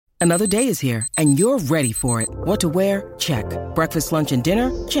Another day is here, and you're ready for it. What to wear? Check. Breakfast, lunch, and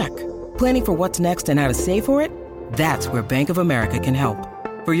dinner? Check. Planning for what's next and how to save for it? That's where Bank of America can help.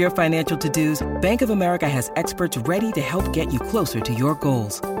 For your financial to-dos, Bank of America has experts ready to help get you closer to your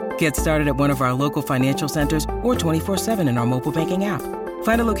goals. Get started at one of our local financial centers or 24/7 in our mobile banking app.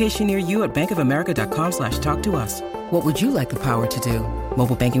 Find a location near you at bankofamerica.com/talktous. What would you like the power to do?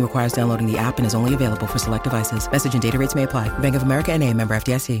 Mobile banking requires downloading the app and is only available for select devices. Message and data rates may apply. Bank of America N.A., member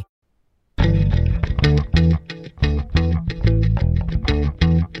FDIC.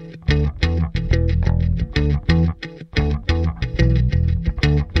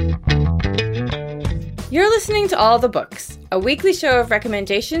 You're listening to All the Books, a weekly show of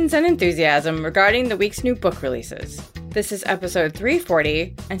recommendations and enthusiasm regarding the week's new book releases. This is episode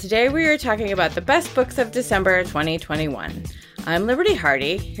 340, and today we are talking about the best books of December 2021. I'm Liberty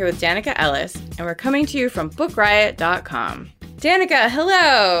Hardy, here with Danica Ellis, and we're coming to you from BookRiot.com. Danica,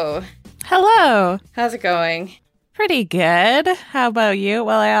 hello! Hello! How's it going? Pretty good. How about you?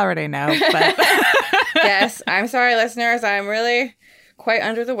 Well, I already know, but... Yes, I'm sorry, listeners. I'm really quite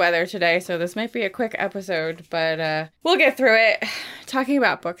under the weather today, so this might be a quick episode, but we'll get through it. Talking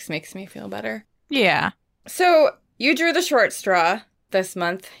about books makes me feel better. Yeah. So, you drew the short straw this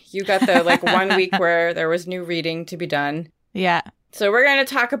month. You got the, 1 week where there was new reading to be done. Yeah. So we're going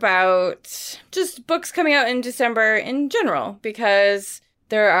to talk about just books coming out in December in general, because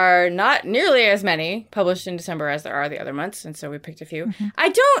there are not nearly as many published in December as there are the other months, and so we picked a few. Mm-hmm.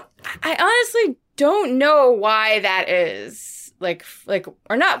 I honestly don't know why that is.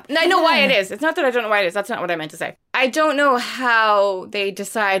 Or not. I know why it is. It's not that I don't know why it is. That's not what I meant to say. I don't know how they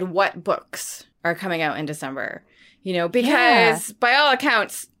decide what books are coming out in December, because by all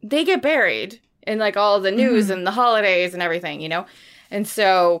accounts, they get buried in all the news and the holidays and everything, And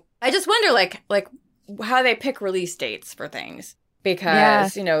so I just wonder how they pick release dates for things,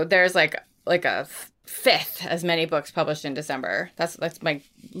 because, there's a fifth as many books published in December. That's my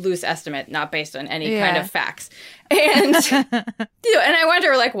loose estimate, not based on any kind of facts. And and I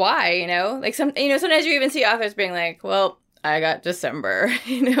wonder why, sometimes you even see authors being like, well, I got December,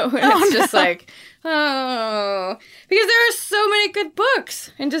 and it's just oh, because there are so many good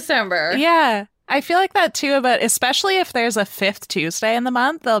books in December. Yeah. I feel like that too, but especially if there's a fifth Tuesday in the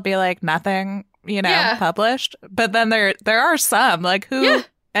month, there'll be nothing, published. But then there are some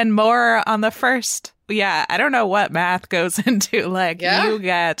and more on the first. Yeah, I don't know what math goes into. You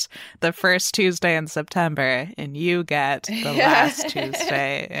get the first Tuesday in September, and you get the last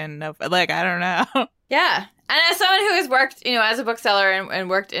Tuesday in November. I don't know. Yeah. And as someone who has worked, as a bookseller and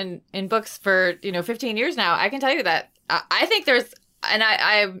worked in books for, 15 years now, I can tell you that I think there's, and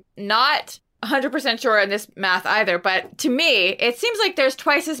I'm not 100% sure in this math either, but to me, it seems like there's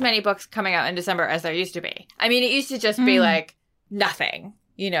twice as many books coming out in December as there used to be. I mean, it used to just be nothing.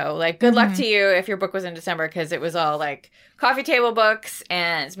 Good luck to you if your book was in December, because it was all coffee table books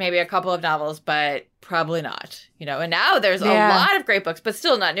and maybe a couple of novels, but probably not, and now there's a lot of great books, but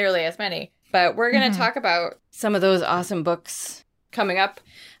still not nearly as many. But we're going to talk about some of those awesome books coming up.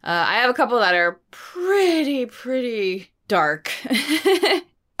 I have a couple that are pretty dark.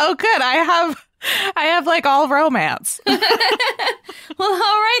 Oh, good. I have all romance. Well, all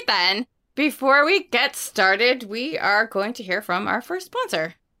right then. Before we get started, we are going to hear from our first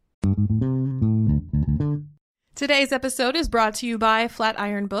sponsor. Today's episode is brought to you by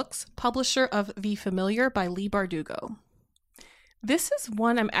Flatiron Books, publisher of The Familiar by Leigh Bardugo. This is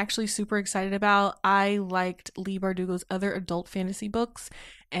one I'm actually super excited about. I liked Leigh Bardugo's other adult fantasy books,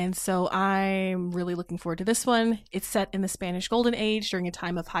 and so I'm really looking forward to this one. It's set in the Spanish Golden Age during a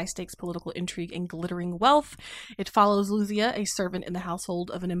time of high-stakes political intrigue and glittering wealth. It follows Luzia, a servant in the household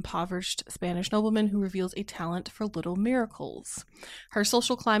of an impoverished Spanish nobleman who reveals a talent for little miracles. Her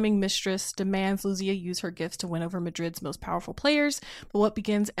social climbing mistress demands Luzia use her gifts to win over Madrid's most powerful players, but what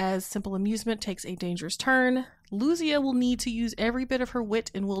begins as simple amusement takes a dangerous turn. Luzia will need to use every bit of her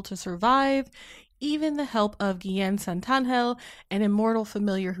wit and will to survive, even the help of Guillen Santangel, an immortal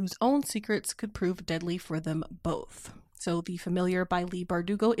familiar whose own secrets could prove deadly for them both. So The Familiar by Leigh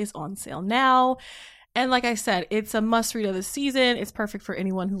Bardugo is on sale now. And like I said, it's a must-read of the season. It's perfect for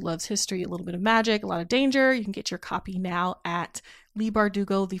anyone who loves history, a little bit of magic, a lot of danger. You can get your copy now at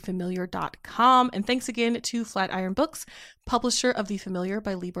LeighBardugoTheFamiliar.com. And thanks again to Flatiron Books, publisher of The Familiar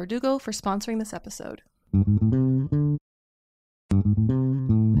by Leigh Bardugo, for sponsoring this episode.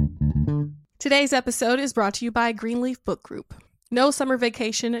 Today's episode is brought to you by Greenleaf Book Group. No summer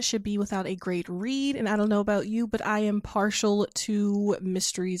vacation should be without a great read, and I don't know about you, but I am partial to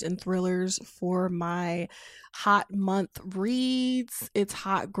mysteries and thrillers for my hot month reads. It's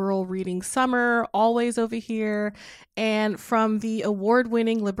hot girl reading summer, always over here. And from the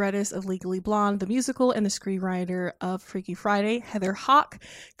award-winning librettist of Legally Blonde, the musical, and the screenwriter of Freaky Friday, Heather Hach,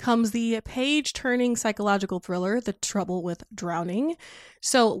 comes the page-turning psychological thriller, The Trouble with Drowning.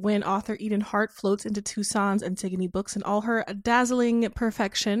 So when author Eden Hart floats into Tucson's Antigone Books in all her dazzling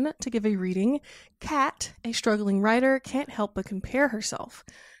perfection to give a reading, Kat, a struggling writer, can't help but compare herself.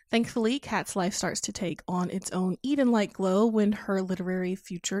 Thankfully, Kat's life starts to take on its own Eden-like glow when her literary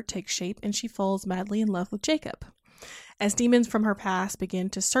future takes shape and she falls madly in love with Jacob. As demons from her past begin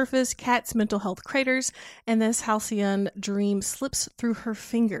to surface, Kat's mental health craters, and this halcyon dream slips through her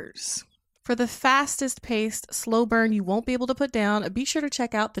fingers. For the fastest-paced, slow burn you won't be able to put down, be sure to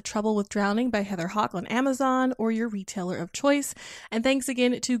check out The Trouble with Drowning by Heather Hach on Amazon or your retailer of choice. And thanks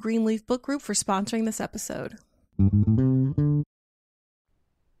again to Greenleaf Book Group for sponsoring this episode.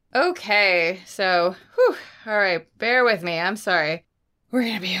 Okay, so, all right, bear with me. I'm sorry. We're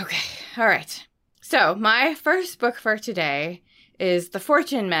going to be okay. All right. So, my first book for today is The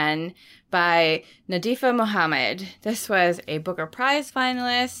Fortune Men by Nadifa Mohammed. This was a Booker Prize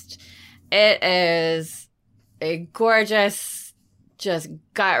finalist. It is a gorgeous, just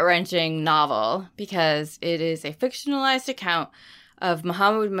gut-wrenching novel because it is a fictionalized account of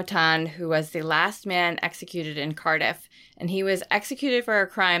Mahmoud Matan, who was the last man executed in Cardiff. And he was executed for a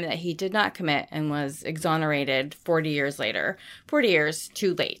crime that he did not commit and was exonerated 40 years later. 40 years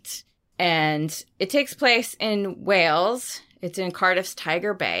too late. And it takes place in Wales. It's in Cardiff's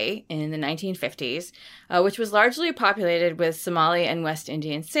Tiger Bay in the 1950s, which was largely populated with Somali and West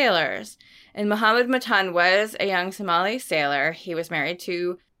Indian sailors. And Mahmoud Matan was a young Somali sailor. He was married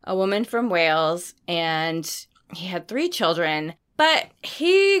to a woman from Wales, and he had 3 children. But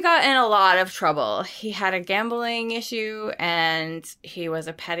he got in a lot of trouble. He had a gambling issue, and he was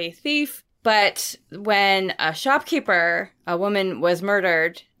a petty thief. But when a shopkeeper, a woman, was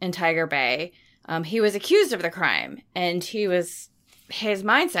murdered in Tiger Bay, he was accused of the crime. And his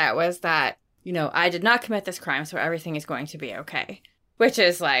mindset was that, I did not commit this crime, so everything is going to be okay. Which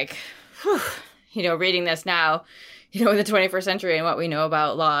is like, reading this now, in the 21st century and what we know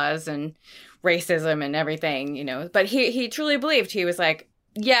about laws and racism and everything, But he truly believed. He was like,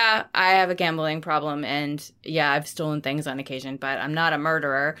 yeah, I have a gambling problem, and yeah, I've stolen things on occasion, but I'm not a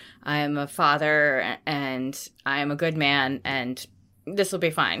murderer. I am a father, and I am a good man, and this will be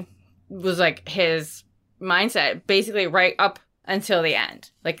fine. It was like his mindset, basically right up until the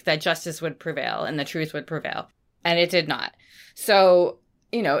end, like that justice would prevail and the truth would prevail, and it did not. So,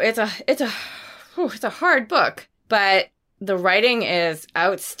 it's a hard book, but the writing is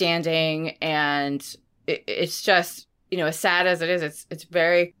outstanding, and it's just, as sad as it is, it's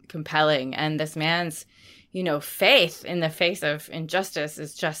very compelling. And this man's, faith in the face of injustice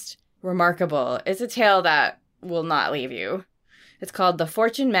is just remarkable. It's a tale that will not leave you. It's called The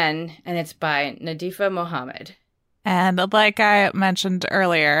Fortune Men, and it's by Nadifa Mohammed. And like I mentioned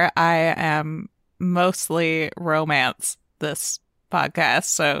earlier, I am mostly romance this podcast,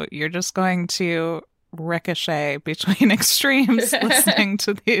 so you're just going to ricochet between extremes listening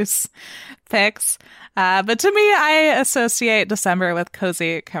to these picks. But to me, I associate December with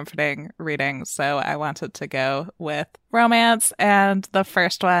cozy, comforting reading, so I wanted to go with romance. And the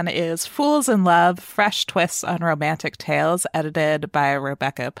first one is Fools in Love, Fresh Twists on Romantic Tales, edited by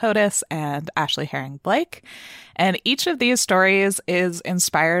Rebecca Potus and Ashley Herring-Blake. And each of these stories is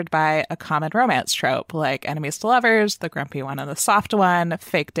inspired by a common romance trope, like enemies to lovers, the grumpy one and the soft one,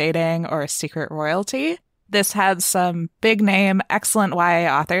 fake dating, or secret royalty. This had some big-name, excellent YA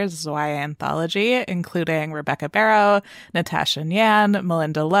authors. This is a YA anthology, including Rebecca Barrow, Natasha Nyan,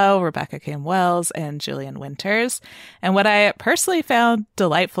 Melinda Lowe, Rebecca Kim-Wells, and Gillian Winters. And what I personally found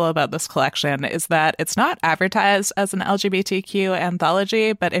delightful about this collection is that it's not advertised as an LGBTQ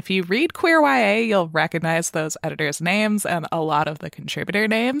anthology, but if you read queer YA, you'll recognize those editors' names and a lot of the contributor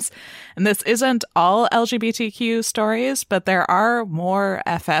names. And this isn't all LGBTQ stories, but there are more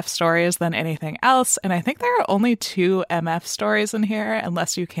FF stories than anything else, and I think there are only 2 MF stories in here,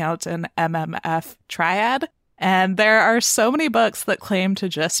 unless you count an MMF triad. And there are so many books that claim to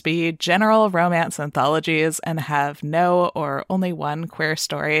just be general romance anthologies and have no or only one queer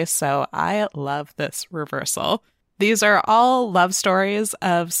story, so I love this reversal. These are all love stories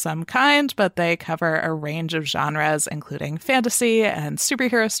of some kind, but they cover a range of genres, including fantasy and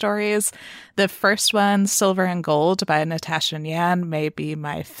superhero stories. The first one, Silver and Gold by Natasha Nyan, may be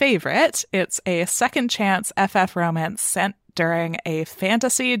my favorite. It's a second chance FF romance set during a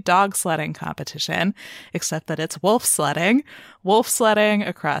fantasy dog sledding competition, except that it's wolf sledding. Wolf sledding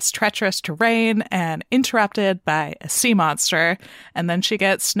across treacherous terrain and interrupted by a sea monster. And then she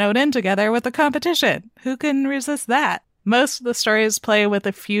gets snowed in together with the competition. Who can resist that? Most of the stories play with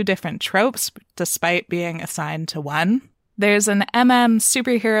a few different tropes, despite being assigned to one. There's an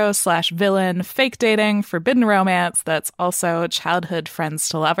superhero/villain, fake dating, forbidden romance that's also childhood friends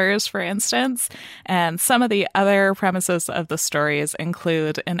to lovers, for instance. And some of the other premises of the stories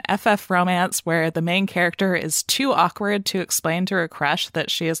include an FF romance where the main character is too awkward to explain to her crush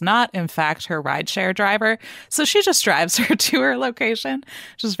that she is not, in fact, her rideshare driver, so she just drives her to her location,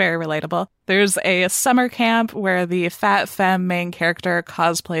 which is very relatable. There's a summer camp where the fat femme main character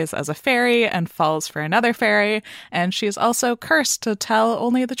cosplays as a fairy and falls for another fairy, and she's also cursed to tell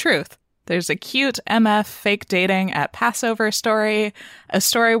only the truth. There's a cute MF fake dating at Passover story, a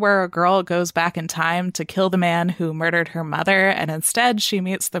story where a girl goes back in time to kill the man who murdered her mother, and instead she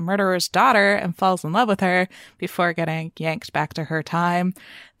meets the murderer's daughter and falls in love with her before getting yanked back to her time.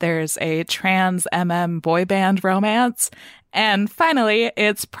 There's a trans MM boy band romance. And finally,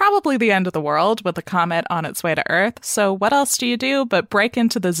 it's probably the end of the world with a comet on its way to Earth, so what else do you do but break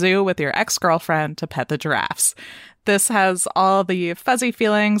into the zoo with your ex-girlfriend to pet the giraffes? This has all the fuzzy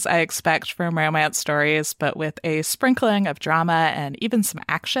feelings I expect from romance stories, but with a sprinkling of drama and even some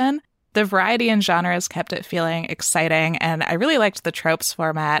action. The variety in genres kept it feeling exciting, and I really liked the tropes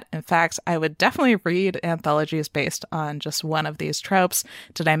format. In fact, I would definitely read anthologies based on just one of these tropes.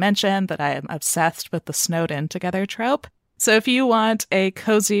 Did I mention that I am obsessed with the snowed in together trope? So if you want a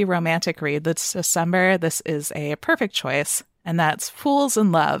cozy romantic read this December, this is a perfect choice. And that's Fools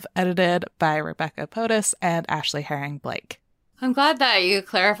in Love, edited by Rebecca Potus and Ashley Herring-Blake. I'm glad that you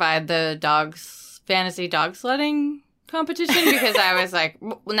clarified the fantasy dog sledding competition, because I was like,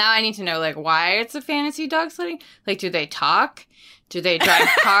 well, now I need to know, like, why it's a fantasy dog sledding. Like, do they talk? Do they drive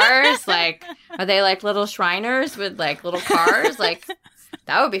cars? Like, are they like little Shriners with like little cars? Like,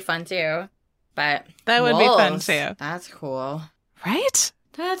 that would be fun too. But that would be fun too. That's cool. Right?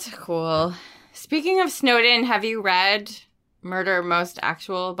 That's cool. Speaking of Snowden, have you read Murder Most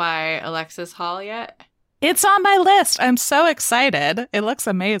Actual by Alexis Hall yet? It's on my list. I'm so excited. It looks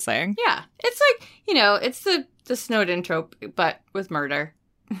amazing. Yeah. It's like, it's the Snowden trope, but with murder.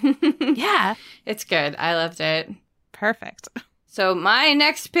 Yeah. It's good. I loved it. Perfect. So my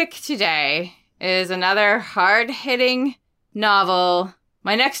next pick today is another hard-hitting novel.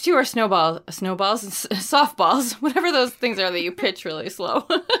 My next two are snowballs and softballs, whatever those things are that you pitch really slow.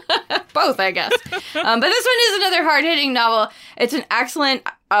 Both, I guess. But this one is another hard-hitting novel. It's an excellent,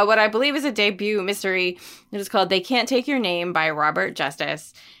 what I believe is a debut mystery. It is called They Can't Take Your Name by Robert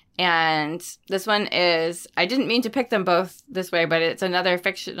Justice. And this one is, I didn't mean to pick them both this way, but it's another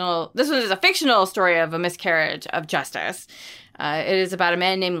this one is a fictional story of a miscarriage of justice. It is about a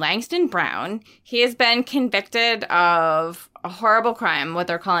man named Langston Brown. He has been convicted of a horrible crime, what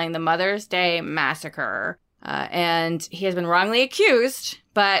they're calling the Mother's Day Massacre. And he has been wrongly accused,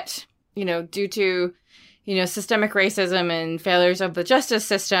 but, due to, systemic racism and failures of the justice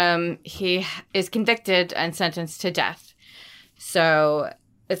system, he is convicted and sentenced to death. So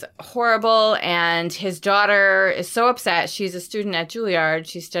it's horrible, and his daughter is so upset. She's a student at Juilliard.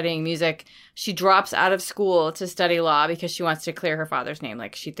 She's studying music. She drops out of school to study law because she wants to clear her father's name.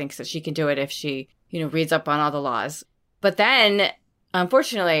 Like, she thinks that she can do it if she, reads up on all the laws. But then,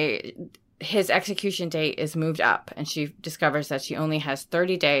 unfortunately, his execution date is moved up, and she discovers that she only has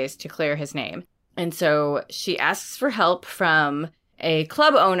 30 days to clear his name. And so she asks for help from a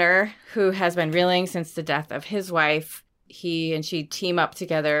club owner who has been reeling since the death of his wife. He and she team up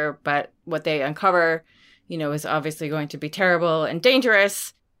together, but what they uncover, is obviously going to be terrible and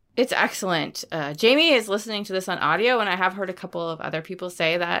dangerous. It's excellent. Jamie is listening to this on audio, and I have heard a couple of other people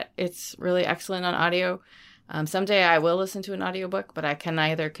say that it's really excellent on audio. Someday I will listen to an audiobook, but I can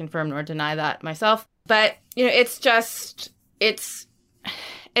neither confirm nor deny that myself. But, it's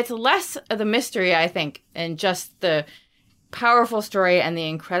less of the mystery, I think, and just the powerful story and the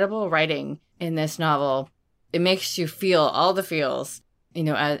incredible writing in this novel. It makes you feel all the feels,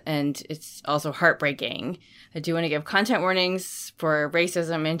 and it's also heartbreaking. I do want to give content warnings for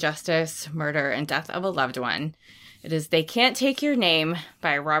racism, injustice, murder, and death of a loved one. It is They Can't Take Your Name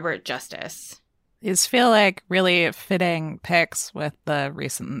by Robert Justice. These feel like really fitting picks with the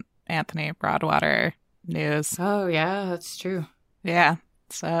recent Anthony Broadwater news. Oh, yeah, that's true. Yeah.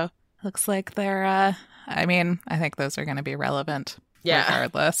 So looks like they're, I think those are going to be relevant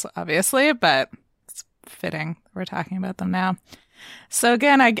regardless, obviously, but it's fitting we're talking about them now. So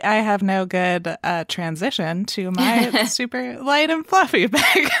again, I have no good transition to my super light and fluffy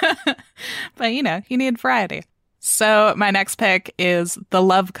bag. But, you need variety. So my next pick is The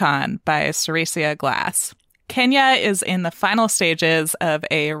Love Con by Saricia Glass. Kenya is in the final stages of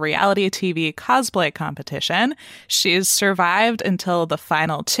a reality TV cosplay competition. She's survived until the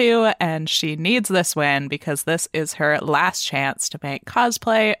final 2, and she needs this win because this is her last chance to make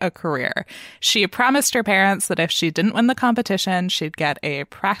cosplay a career. She promised her parents that if she didn't win the competition, she'd get a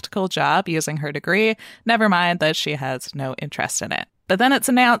practical job using her degree, never mind that she has no interest in it. But then it's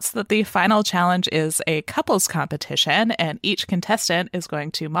announced that the final challenge is a couples competition, and each contestant is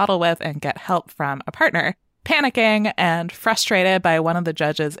going to model with and get help from a partner. Panicking and frustrated by one of the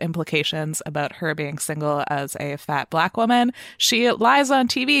judges' implications about her being single as a fat Black woman, she lies on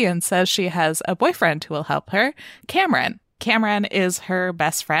TV and says she has a boyfriend who will help her, Cameron. Cameron is her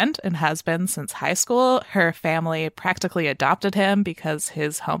best friend and has been since high school. Her family practically adopted him because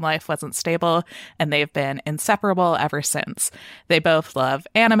his home life wasn't stable, and they've been inseparable ever since. They both love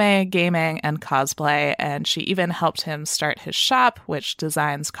anime, gaming, and cosplay, and she even helped him start his shop, which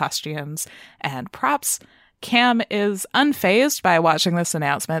designs costumes and props. Cam is unfazed by watching this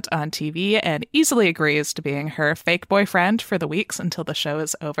announcement on TV and easily agrees to being her fake boyfriend for the weeks until the show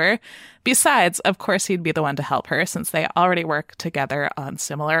is over. Besides, of course, he'd be the one to help her since they already work together on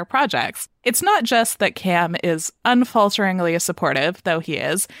similar projects. It's not just that Cam is unfalteringly supportive, though he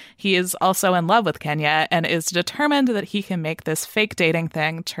is also in love with Kenya and is determined that he can make this fake dating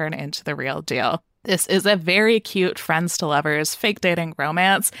thing turn into the real deal. This is a very cute friends to lovers fake dating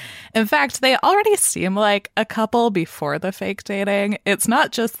romance. In fact, they already seem like a couple before the fake dating. It's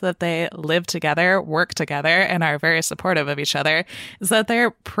not just that they live together, work together, and are very supportive of each other. It's that they're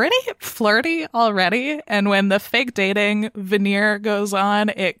pretty flirty already. And when the fake dating veneer goes on,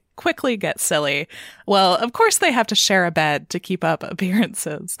 it quickly gets silly. Well, of course they have to share a bed to keep up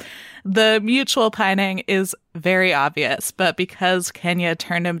appearances. The mutual pining is very obvious, but because Kenya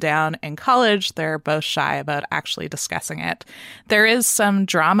turned him down in college, they're both shy about actually discussing it. There is some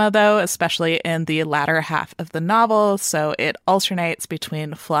drama, though, especially in the latter half of the novel, so it alternates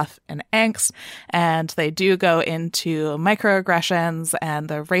between fluff and angst, and they do go into microaggressions and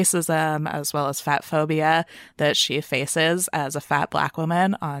the racism as well as fat phobia that she faces as a fat Black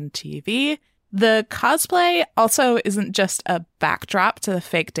woman on TV. The cosplay also isn't just a backdrop to the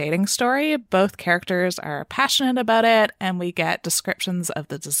fake dating story. Both characters are passionate about it, and we get descriptions of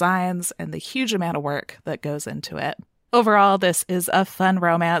the designs and the huge amount of work that goes into it. Overall, this is a fun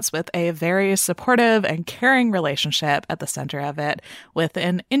romance with a very supportive and caring relationship at the center of it, with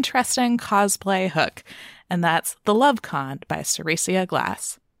an interesting cosplay hook. And that's The Love Con by Saricia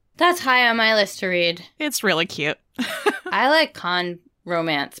Glass. That's high on my list to read. It's really cute. I like con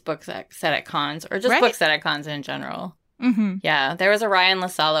romance books set at cons, or just books set at cons in general. Mm-hmm. Yeah, there was a Ryan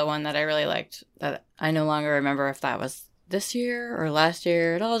LaSala one that I really liked that I no longer remember if that was this year or last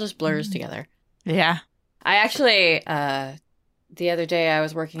year. It all just blurs together. Yeah. I actually, the other day I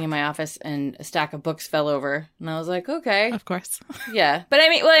was working in my office and a stack of books fell over, and I was like, okay. Of course. Yeah. But I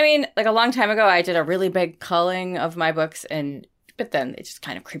mean, like a long time ago, I did a really big culling of my books, but then it just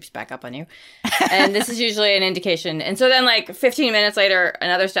kind of creeps back up on you. And this is usually an indication. And so then like 15 minutes later,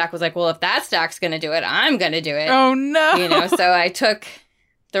 another stack was like, well, if that stack's going to do it, I'm going to do it. Oh, no. You know, so I took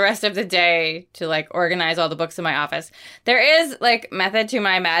the rest of the day to like organize all the books in my office. There is like method to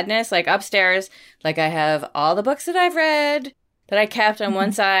my madness. Like upstairs, like I have all the books that I've read that I kept on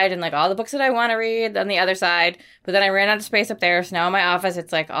one side and like all the books that I want to read on the other side. But then I ran out of space up there. So now in my office,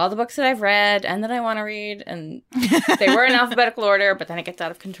 it's like all the books that I've read and that I want to read. And they were in alphabetical order, but then it gets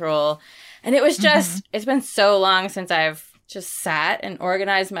out of control. And it was just, it's been so long since I've just sat and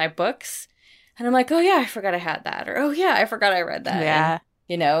organized my books. And I'm like, oh yeah, I forgot I had that. Or, oh yeah, I forgot I read that. Yeah. And,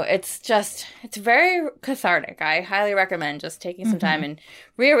 you know, it's very cathartic. I highly recommend just taking some time and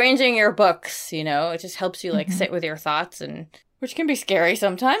rearranging your books. You know, it just helps you like sit with your thoughts, and which can be scary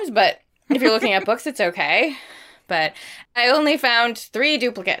sometimes, but if you're looking at books, it's okay. But I only found 3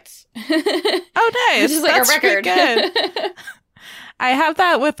 duplicates. Oh, nice. Which is like That's a record. Good. I have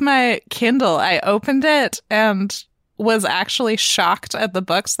that with my Kindle. I opened it and was actually shocked at the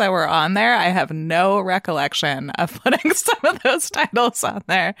books that were on there. I have no recollection of putting some of those titles on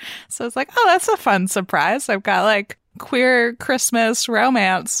there. So it's like, oh, that's a fun surprise. I've got like queer Christmas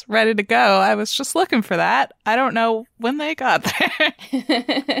romance ready to go. I was just looking for that. I don't know when they got there.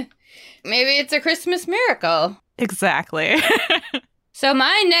 Maybe it's a Christmas miracle. Exactly. So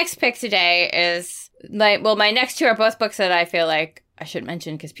my next pick today is my next 2 are both books that I feel like I should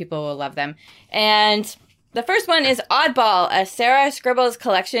mention because people will love them. And the first one is Oddball, a Sarah Scribbles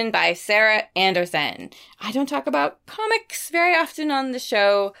collection by Sarah Anderson. I don't talk about comics very often on the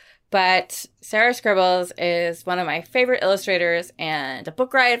show, but Sarah Scribbles is one of my favorite illustrators and a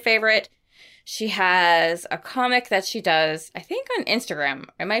Book Riot favorite. She has a comic that she does, I think on Instagram.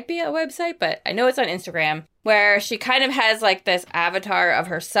 It might be a website, but I know it's on Instagram, where she kind of has like this avatar of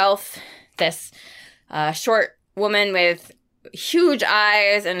herself, this short woman with huge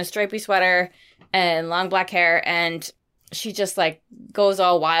eyes and a stripy sweater and long black hair. And she just like goes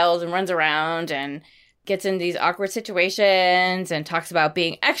all wild and runs around and gets in these awkward situations and talks about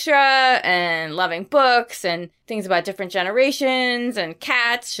being extra and loving books and things about different generations and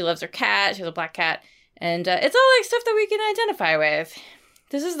cats. She loves her cat. She has a black cat. And it's all like stuff that we can identify with.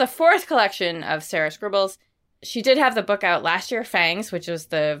 This is the 4th collection of Sarah Scribbles. She did have the book out last year, Fangs, which was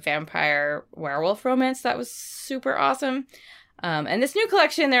the vampire werewolf romance. That was super awesome. And this new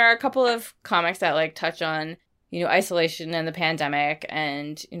collection, there are a couple of comics that like touch on, isolation and the pandemic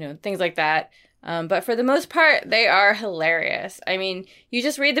and, things like that. But for the most part, they are hilarious. I mean, you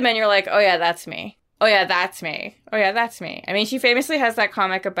just read them and you're like, oh yeah, that's me. Oh yeah, that's me. Oh yeah, that's me. I mean, she famously has that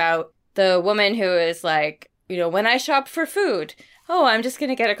comic about the woman who is like, when I shop for food, oh, I'm just going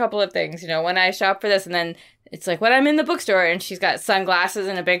to get a couple of things, when I shop for this. And then it's like when I'm in the bookstore and she's got sunglasses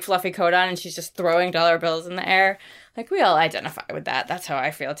and a big fluffy coat on and she's just throwing dollar bills in the air. Like, we all identify with that. That's how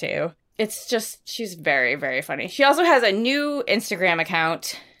I feel too. It's just, she's very, very funny. She also has a new Instagram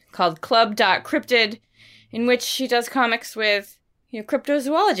account called club.cryptid, in which she does comics with,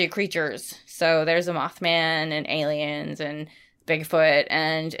 cryptozoology creatures. So there's a Mothman and aliens and Bigfoot,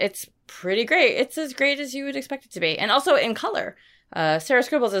 and it's pretty great. It's as great as you would expect it to be. And also in color. Sarah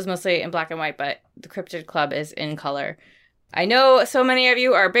Scribbles is mostly in black and white, but the Cryptid Club is in color. I know so many of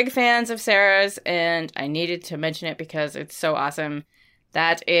you are big fans of Sarah's, and I needed to mention it because it's so awesome.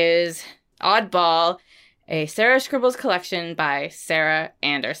 That is Oddball, a Sarah Scribbles collection by Sarah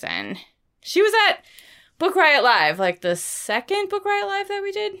Anderson. She was at Book Riot Live, like the second Book Riot Live that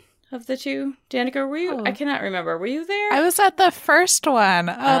we did of the two. Danica, were you? I cannot remember. Were you there? I was at the first one.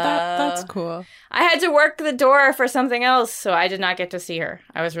 Oh, that's cool. I had to work the door for something else, so I did not get to see her.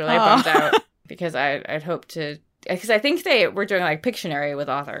 I was really bummed out because I'd hoped to, because I think they were doing like Pictionary with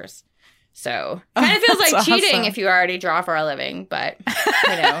authors. So kind of feels like cheating awesome. If you already draw for a living, but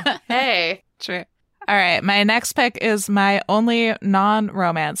hey. True. All right, my next pick is my only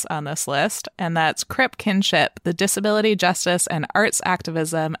non-romance on this list, and that's Crip Kinship, The Disability, Justice, and Arts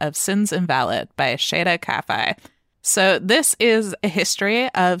Activism of Sins Invalid by Shada Kafai. So this is a history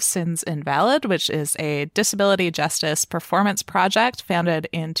of Sins Invalid, which is a disability justice performance project founded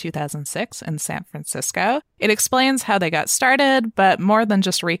in 2006 in San Francisco. It explains how they got started, but more than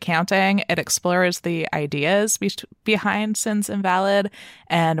just recounting, it explores the ideas behind Sins Invalid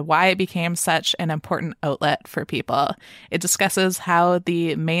and why it became such an important outlet for people. It discusses how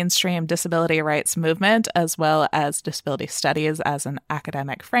the mainstream disability rights movement, as well as disability studies as an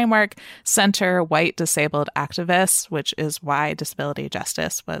academic framework, center white disabled activists, which is why disability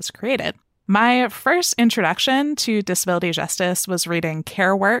justice was created. My first introduction to disability justice was reading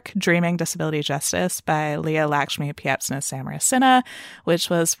Care Work, Dreaming Disability Justice by Leah Lakshmi Piepzna-Samarasinha, which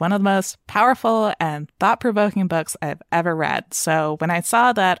was one of the most powerful and thought-provoking books I've ever read. So when I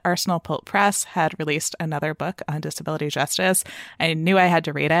saw that Arsenal Pulp Press had released another book on disability justice, I knew I had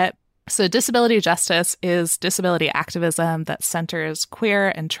to read it. So disability justice is disability activism that centers queer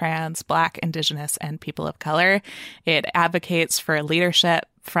and trans, Black, Indigenous, and people of color. It advocates for leadership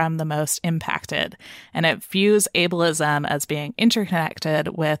from the most impacted, and it views ableism as being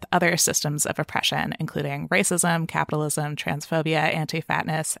interconnected with other systems of oppression, including racism, capitalism, transphobia,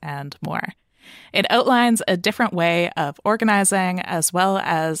 anti-fatness, and more. It outlines a different way of organizing as well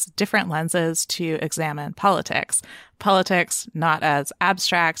as different lenses to examine politics. Politics not as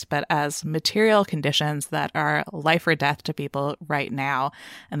abstract, but as material conditions that are life or death to people right now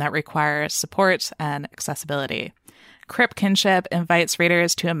and that require support and accessibility. Crip Kinship invites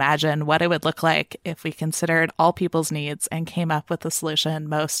readers to imagine what it would look like if we considered all people's needs and came up with the solution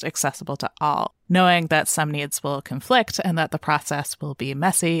most accessible to all, knowing that some needs will conflict and that the process will be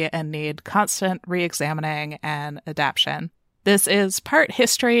messy and need constant re-examining and adaptation. This is part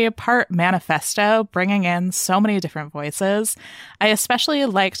history, part manifesto, bringing in so many different voices. I especially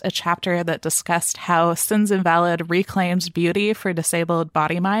liked a chapter that discussed how Sins Invalid reclaims beauty for disabled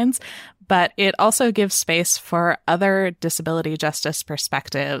body minds, but it also gives space for other disability justice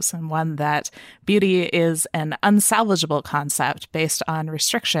perspectives, and one that beauty is an unsalvageable concept based on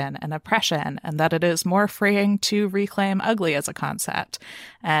restriction and oppression, and that it is more freeing to reclaim ugly as a concept.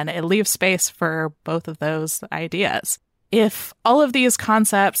 And it leaves space for both of those ideas. If all of these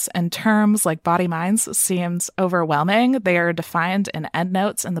concepts and terms like body minds seems overwhelming, they are defined in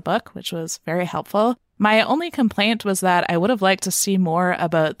endnotes in the book, which was very helpful. My only complaint was that I would have liked to see more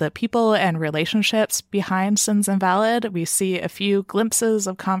about the people and relationships behind Sins Invalid. We see a few glimpses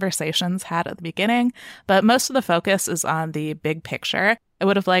of conversations had at the beginning, but most of the focus is on the big picture. I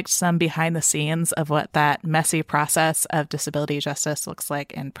would have liked some behind the scenes of what that messy process of disability justice looks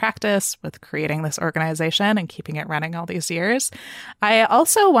like in practice with creating this organization and keeping it running all these years. I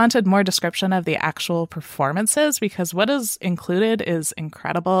also wanted more description of the actual performances because what is included is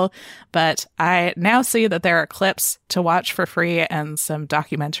incredible, but I now see that there are clips to watch for free and some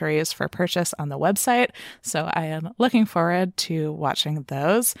documentaries for purchase on the website, so I am looking forward to watching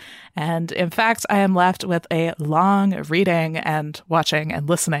those. And in fact, I am left with a long reading and watching and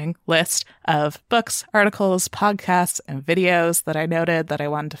listening list of books, articles, podcasts, and videos that I noted that I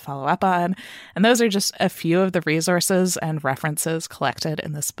wanted to follow up on. And those are just a few of the resources and references collected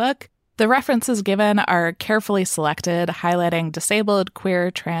in this book. The references given are carefully selected, highlighting disabled, queer,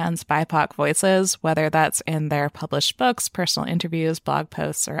 trans, BIPOC voices, whether that's in their published books, personal interviews, blog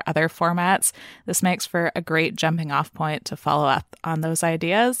posts, or other formats. This makes for a great jumping off point to follow up on those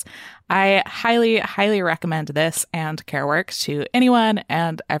ideas. I highly, highly recommend this and Carework to anyone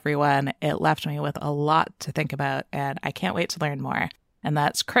and everyone. It left me with a lot to think about, and I can't wait to learn more. And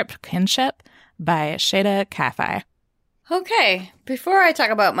that's Crypt Kinship by Shada Kafai. Okay, before I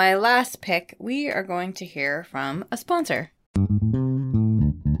talk about my last pick, we are going to hear from a sponsor.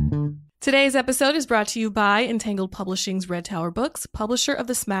 Today's episode is brought to you by Entangled Publishing's Red Tower Books, publisher of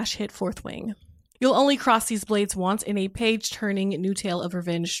the smash hit Fourth Wing. You'll only cross these blades once in a page-turning new tale of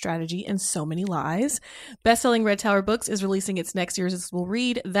revenge, strategy, and so many lies. Best-selling Red Tower Books is releasing its next irresistible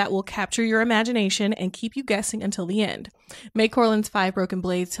read that will capture your imagination and keep you guessing until the end. May Corlin's Five Broken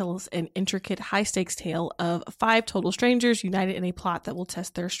Blades tells an intricate, high-stakes tale of 5 total strangers united in a plot that will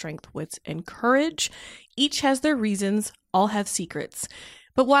test their strength, wits, and courage. Each has their reasons, all have secrets.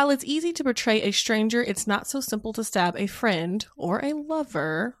 But while it's easy to betray a stranger, it's not so simple to stab a friend or a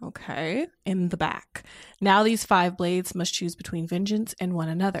lover, in the back. Now these 5 blades must choose between vengeance and one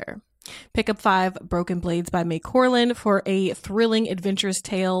another. Pick up 5 Broken Blades by May Corlin for a thrilling, adventurous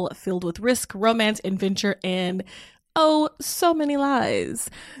tale filled with risk, romance, adventure, and so many lies.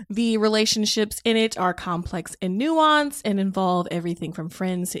 The relationships in it are complex and nuanced and involve everything from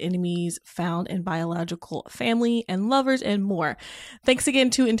friends to enemies, found and biological family, and lovers, and more. Thanks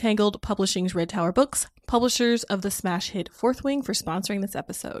again to Entangled Publishing's Red Tower Books, publishers of the smash hit Fourth Wing, for sponsoring this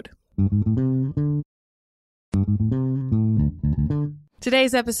episode.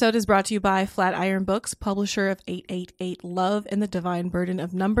 Today's episode is brought to you by Flatiron Books, publisher of 888 Love and the Divine Burden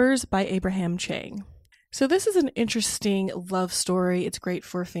of Numbers by Abraham Chang. So this is an interesting love story. It's great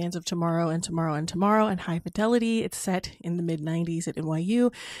for fans of Tomorrow and Tomorrow and Tomorrow and High Fidelity. It's set in the mid-90s at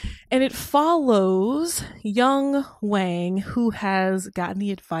NYU, and it follows young Wang, who has gotten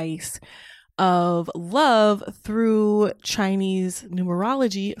the advice of love through Chinese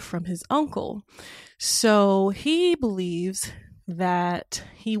numerology from his uncle. So he believes that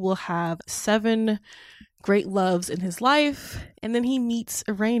he will have 7 great loves in his life, and then he meets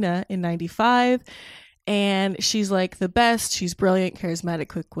Irena in 95. And she's like the best. She's brilliant, charismatic,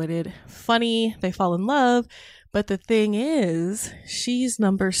 quick-witted, funny. They fall in love. But the thing is, she's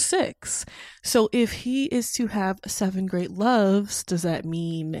number 6. So if he is to have 7 great loves, does that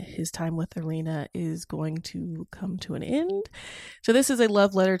mean his time with Irena is going to come to an end? So this is a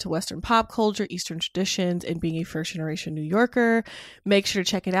love letter to Western pop culture, Eastern traditions, and being a first-generation New Yorker. Make sure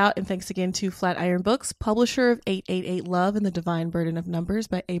to check it out. And thanks again to Flatiron Books, publisher of 888 Love and the Divine Burden of Numbers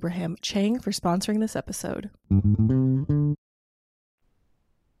by Abraham Chang, for sponsoring this episode.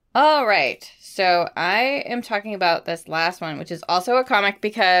 All right, so I am talking about this last one, which is also a comic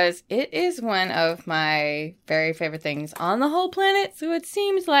because it is one of my very favorite things on the whole planet, so it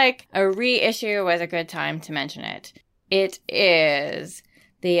seems like a reissue was a good time to mention it. It is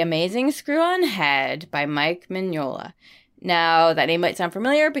The Amazing Screw-On Head by Mike Mignola. Now, that name might sound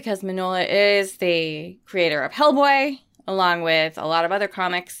familiar because Mignola is the creator of Hellboy, along with a lot of other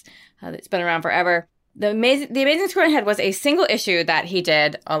comics that's been around forever. The Amazing Screw-On Head was a single issue that he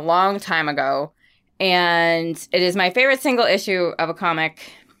did a long time ago, and it is my favorite single issue of a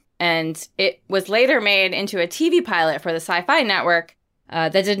comic, and it was later made into a TV pilot for the Sci-Fi Network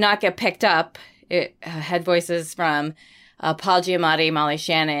that did not get picked up. It had voices from Paul Giamatti, Molly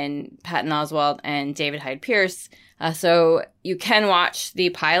Shannon, Patton Oswalt, and David Hyde Pierce, so you can watch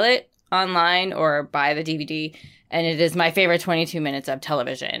the pilot online or buy the DVD, and it is my favorite 22 minutes of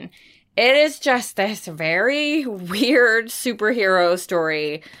television. It is just this very weird superhero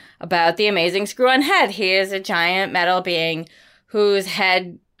story about the Amazing Screw-On Head. He is a giant metal being whose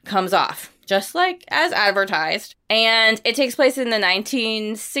head comes off just like as advertised. And it takes place in the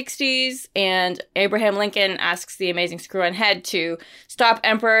 1960s, and Abraham Lincoln asks the amazing Screw-On Head to stop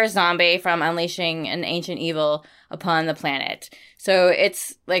Emperor Zombie from unleashing an ancient evil upon the planet. So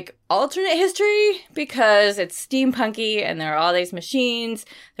it's like alternate history because it's steampunky and there are all these machines.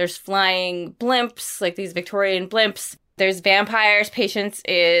 There's flying blimps, like these Victorian blimps. There's vampires. Patience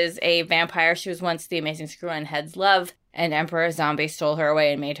is a vampire. She was once the amazing Screw-On Head's love, and Emperor Zombie stole her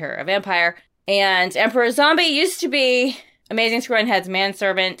away and made her a vampire. And Emperor Zombie used to be amazing Screw-On Head's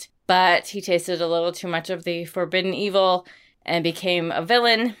manservant, but he tasted a little too much of the forbidden evil and became a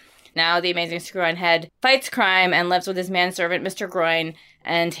villain. Now the amazing Screw-On Head fights crime and lives with his manservant, Mr. Groin,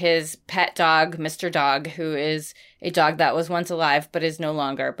 and his pet dog, Mr. Dog, who is a dog that was once alive but is no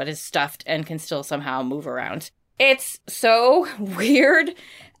longer, but is stuffed and can still somehow move around. It's so weird.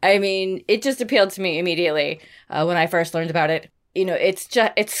 I mean, it just appealed to me immediately when I first learned about it. You know,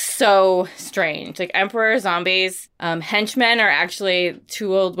 it's so strange. Like, Emperor Zombie's henchmen are actually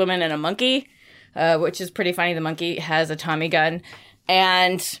 2 old women and a monkey, which is pretty funny. The monkey has a Tommy gun.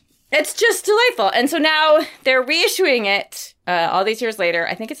 And it's just delightful. And so now they're reissuing it all these years later.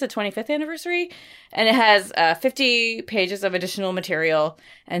 I think it's the 25th anniversary. And it has 50 pages of additional material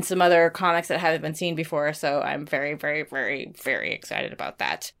and some other comics that haven't been seen before. So I'm very, very, very, very excited about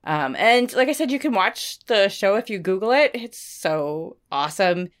that. And like I said, you can watch the show if you Google it. It's so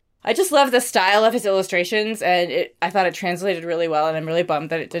awesome. I just love the style of his illustrations, and I thought it translated really well. And I'm really bummed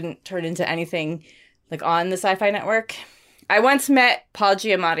that it didn't turn into anything like on the Sci-Fi Network. I once met Paul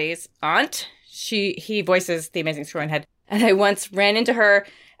Giamatti's aunt. He voices the amazing Screw-On Head. And I once ran into her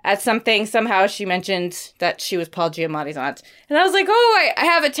at something. Somehow she mentioned that she was Paul Giamatti's aunt. And I was like, oh, I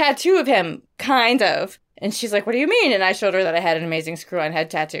have a tattoo of him, kind of. And she's like, what do you mean? And I showed her that I had an amazing Screw-On Head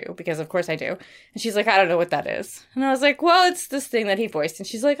tattoo, because of course I do. And she's like, I don't know what that is. And I was like, well, it's this thing that he voiced. And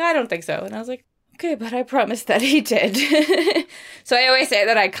she's like, I don't think so. And I was like, okay, but I promised that he did. So I always say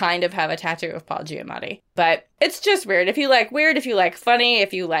that I kind of have a tattoo of Paul Giamatti. But it's just weird. If you like weird, if you like funny,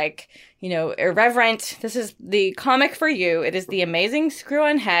 if you like, irreverent, this is the comic for you. It is The Amazing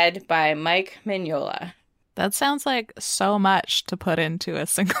Screw-On Head by Mike Mignola. That sounds like so much to put into a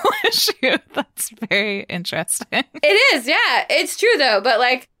single issue. That's very interesting. It is, yeah. It's true, though. But,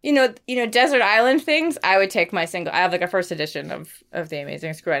 Desert Island things, I would take my single. I have, a first edition of The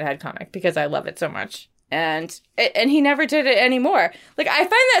Amazing Screw-On Head comic because I love it so much. And he never did it anymore. I find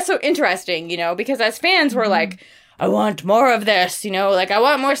that so interesting, because as fans, we're like, I want more of this, I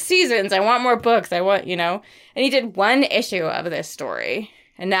want more seasons. I want more books. I want, And he did 1 issue of this story.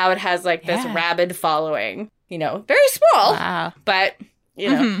 And now it has this rabid following, very small, wow. But,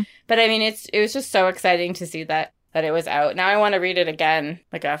 but I mean, it was just so exciting to see that it was out. Now I want to read it again,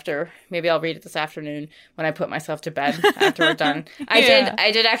 maybe I'll read it this afternoon when I put myself to bed after we're done. I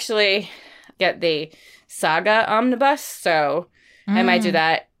did actually get the Saga omnibus, so I might do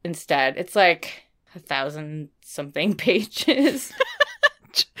that instead. It's 1,000-something pages.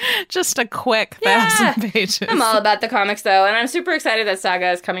 Just a quick 1,000 pages. I'm all about the comics, though, and I'm super excited that Saga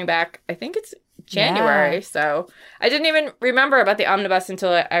is coming back. I think it's January, so I didn't even remember about the omnibus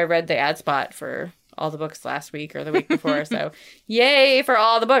until I read the ad spot for all the books last week or the week before, so yay for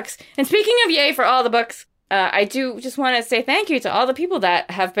all the books. And speaking of yay for all the books, I do just want to say thank you to all the people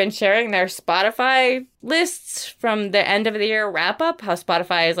that have been sharing their Spotify lists from the end of the year wrap up. How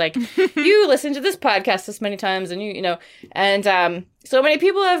Spotify is you listen to this podcast this many times, and and so many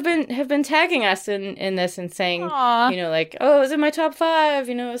people have been tagging us in this and saying, aww, oh, it was in my top 5.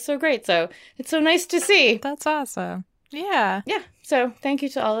 It was so great. So it's so nice to see. That's awesome. Yeah. Yeah. So thank you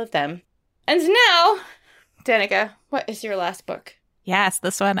to all of them. And now, Danica, what is your last book? Yes,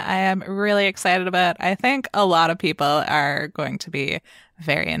 this one I am really excited about. I think a lot of people are going to be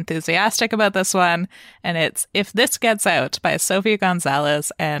very enthusiastic about this one. And it's If This Gets Out by Sophie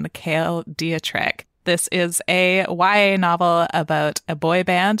Gonzalez and Cale Dietrich. This is a YA novel about a boy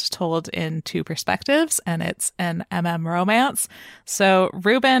band told in 2 perspectives, and it's an romance. So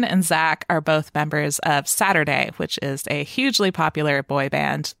Ruben and Zach are both members of Saturday, which is a hugely popular boy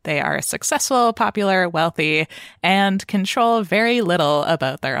band. They are successful, popular, wealthy, and control very little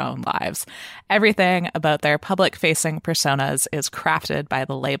about their own lives. Everything about their public-facing personas is crafted by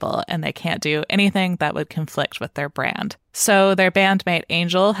the label, and they can't do anything that would conflict with their brand. So their bandmate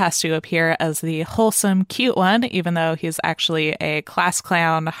Angel has to appear as the wholesome, cute one, even though he's actually a class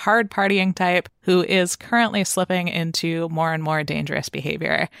clown, hard partying type who is currently slipping into more and more dangerous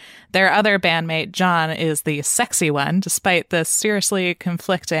behavior. Their other bandmate, John, is the sexy one, despite this seriously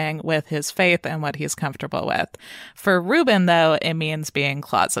conflicting with his faith and what he's comfortable with. For Ruben, though, it means being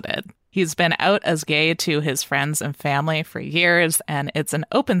closeted. He's been out as gay to his friends and family for years, and it's an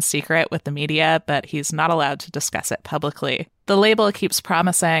open secret with the media, but he's not allowed to discuss it publicly. The label keeps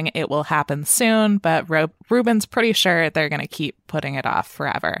promising it will happen soon, but Ruben's pretty sure they're going to keep putting it off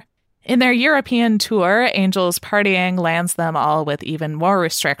forever. In their European tour, Angel's partying lands them all with even more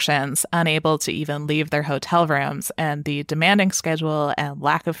restrictions, unable to even leave their hotel rooms, and the demanding schedule and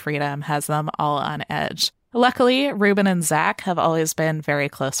lack of freedom has them all on edge. Luckily, Ruben and Zach have always been very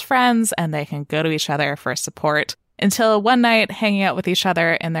close friends, and they can go to each other for support. Until one night, hanging out with each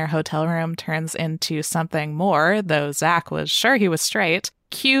other in their hotel room turns into something more, though Zach was sure he was straight.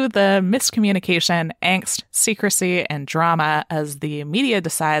 Cue the miscommunication, angst, secrecy, and drama as the media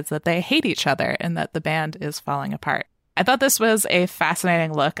decides that they hate each other and that the band is falling apart. I thought this was a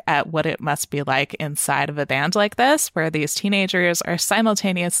fascinating look at what it must be like inside of a band like this, where these teenagers are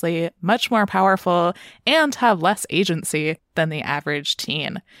simultaneously much more powerful and have less agency than the average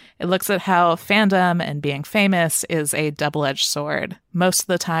teen. It looks at how fandom and being famous is a double-edged sword. Most of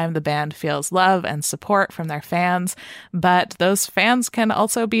the time, the band feels love and support from their fans, but those fans can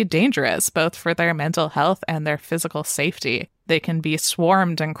also be dangerous, both for their mental health and their physical safety. They can be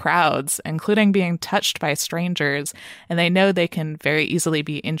swarmed in crowds, including being touched by strangers, and they know they can very easily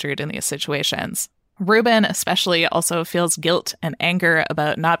be injured in these situations. Ruben especially also feels guilt and anger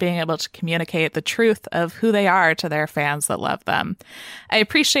about not being able to communicate the truth of who they are to their fans that love them. I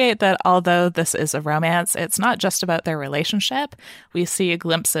appreciate that although this is a romance, it's not just about their relationship. We see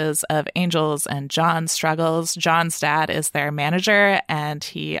glimpses of Angel's and John's struggles. John's dad is their manager, and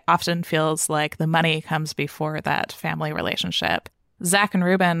he often feels like the money comes before that family relationship. Zach and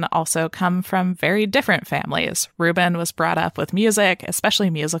Ruben also come from very different families. Ruben was brought up with music,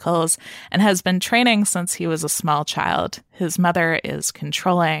 especially musicals, and has been training since he was a small child. His mother is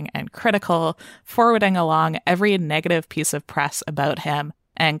controlling and critical, forwarding along every negative piece of press about him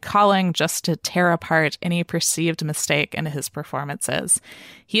and calling just to tear apart any perceived mistake in his performances.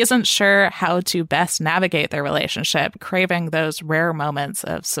 He isn't sure how to best navigate their relationship, craving those rare moments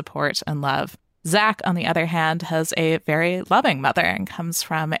of support and love. Zach, on the other hand, has a very loving mother and comes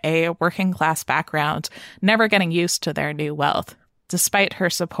from a working-class background, never getting used to their new wealth. Despite her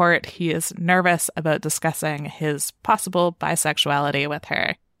support, he is nervous about discussing his possible bisexuality with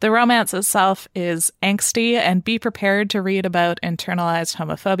her. The romance itself is angsty, and be prepared to read about internalized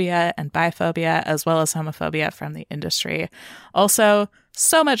homophobia and biphobia, as well as homophobia from the industry. Also,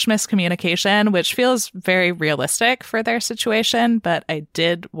 so much miscommunication, which feels very realistic for their situation, but I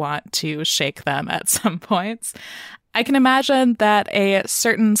did want to shake them at some points. I can imagine that a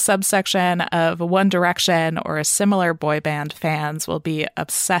certain subsection of One Direction or a similar boy band fans will be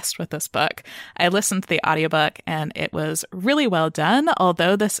obsessed with this book. I listened to the audiobook and it was really well done.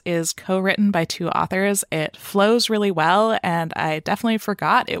 Although this is co-written by two authors, it flows really well, and I definitely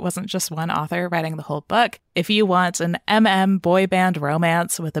forgot it wasn't just one author writing the whole book. If you want an boy band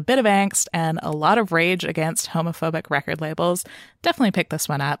romance with a bit of angst and a lot of rage against homophobic record labels, definitely pick this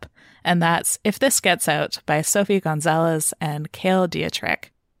one up. And that's If This Gets Out by Sophie Gonzalez and Cale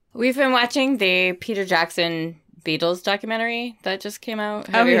Dietrich. We've been watching the Peter Jackson Beatles documentary that just came out.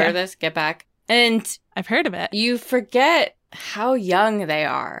 Have you heard of this? Get Back. And I've heard of it. You forget how young they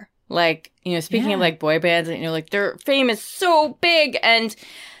are. Like, speaking of like boy bands, and like their fame is so big, and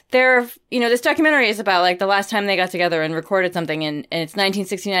they're, this documentary is about like the last time they got together and recorded something, and it's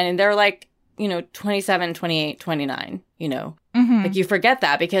 1969, and they're like, 27, 28, 29, Mm-hmm. Like you forget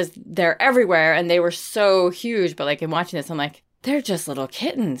that because they're everywhere and they were so huge. But like in watching this, I'm like, they're just little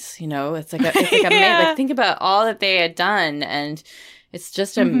kittens, It's like, like think about all that they had done. And it's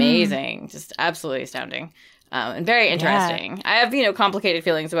just amazing, just absolutely astounding and very interesting. Yeah. I have, complicated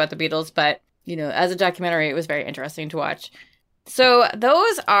feelings about the Beatles, but, as a documentary, it was very interesting to watch. So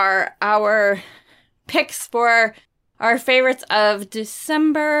those are our picks for our favorites of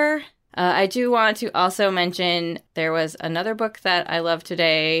December. I do want to also mention there was another book that I love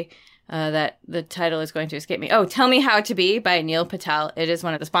today that the title is going to escape me. Oh, Tell Me How to Be by Neil Patel. It is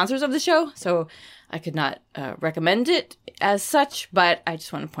one of the sponsors of the show, so I could not recommend it as such, but I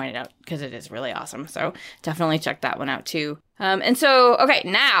just want to point it out because it is really awesome. So definitely check that one out too. Okay,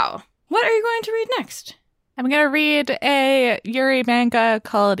 now, what are you going to read next? I'm going to read a Yuri manga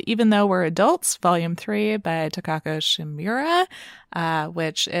called Even Though We're Adults, Volume 3 by Takako Shimura,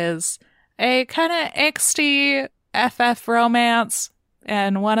 which is a kind of angsty FF romance,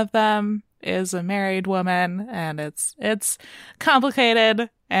 and one of them is a married woman, and it's complicated,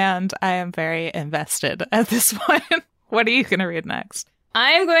 and I am very invested at this point. What are you going to read next?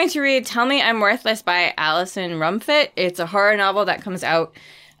 I'm going to read Tell Me I'm Worthless by Alison Rumfitt. It's a horror novel that comes out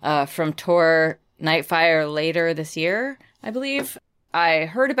from Tor Nightfire later this year, I believe. I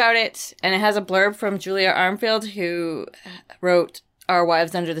heard about it, and it has a blurb from Julia Armfield, who wrote Our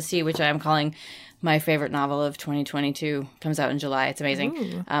Wives Under the Sea, which I am calling my favorite novel of 2022. Comes out in July. It's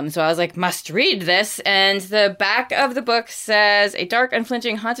amazing. So I was like, must read this. And the back of the book says, a dark,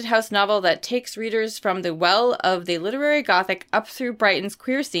 unflinching haunted house novel that takes readers from the well of the literary Gothic up through Brighton's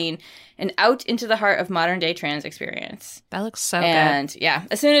queer scene and out into the heart of modern-day trans experience. That looks so good. And yeah,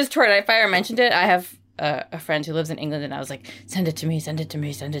 as soon as Tor Nightfire mentioned it, I have a friend who lives in England, and I was like, send it to me, send it to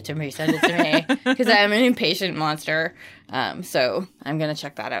me, send it to me, send it to me, because I'm an impatient monster. So I'm going to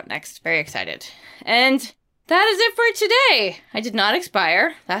check that out next. Very excited. And that is it for today. I did not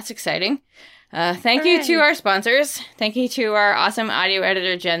expire. That's exciting. Thank you to our sponsors. Thank you to our awesome audio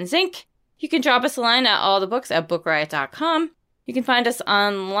editor, Jen Zink. You can drop us a line at allthebooks@bookriot.com. You can find us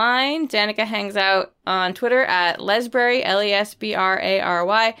online. Danica hangs out on Twitter at Lesbrary,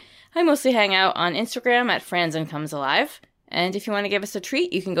 Lesbrary. I mostly hang out on Instagram at Franz and Comes Alive. And if you want to give us a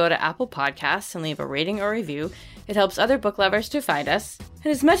treat, you can go to Apple Podcasts and leave a rating or review. It helps other book lovers to find us.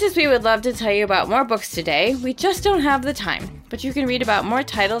 And as much as we would love to tell you about more books today, we just don't have the time. But you can read about more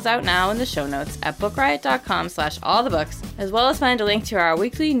titles out now in the show notes at bookriot.com/allthebooks, as well as find a link to our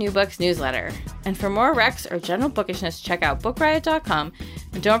weekly New Books newsletter. And for more recs or general bookishness, check out bookriot.com.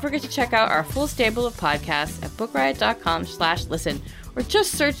 And don't forget to check out our full stable of podcasts at bookriot.com/listen, or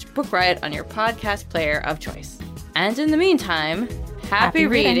just search Book Riot on your podcast player of choice. And in the meantime, happy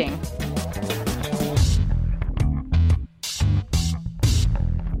reading.